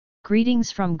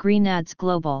Greetings from Green Ads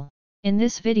Global. In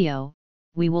this video,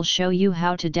 we will show you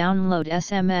how to download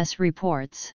SMS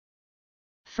reports.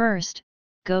 First,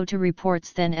 go to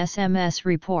Reports, then SMS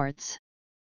Reports.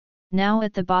 Now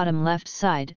at the bottom left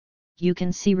side, you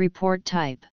can see Report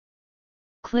Type.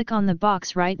 Click on the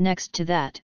box right next to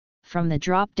that. From the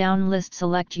drop-down list,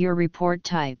 select your report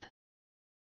type.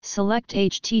 Select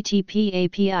HTTP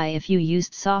API if you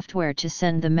used software to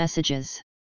send the messages.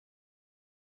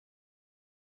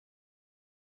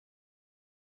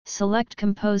 Select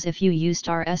Compose if you used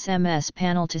our SMS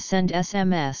panel to send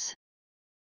SMS.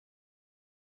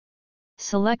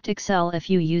 Select Excel if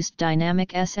you used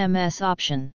Dynamic SMS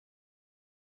option.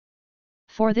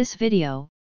 For this video,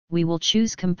 we will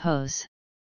choose Compose.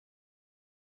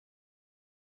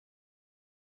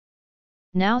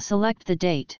 Now select the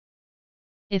date.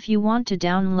 If you want to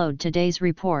download today's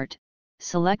report,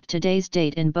 select today's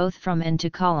date in both From and To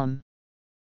column.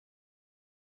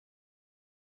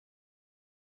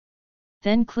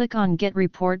 Then click on Get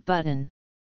Report button.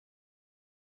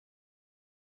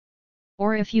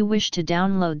 Or if you wish to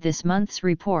download this month's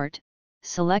report,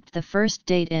 select the first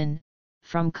date in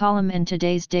From column and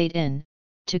today's date in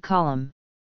To column.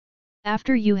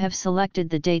 After you have selected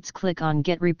the dates, click on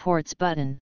Get Reports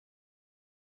button.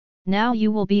 Now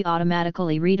you will be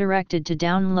automatically redirected to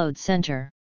Download Center.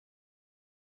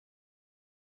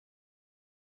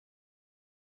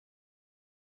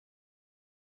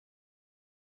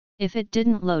 If it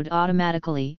didn't load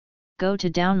automatically, go to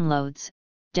Downloads,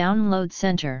 Download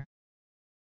Center.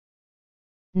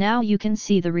 Now you can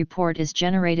see the report is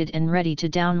generated and ready to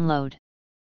download.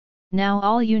 Now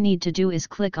all you need to do is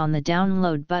click on the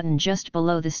Download button just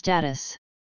below the status.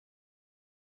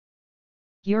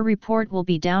 Your report will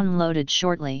be downloaded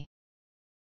shortly.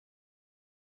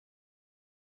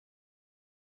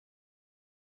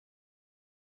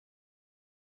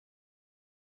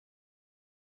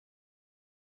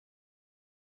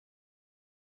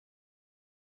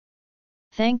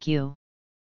 Thank you.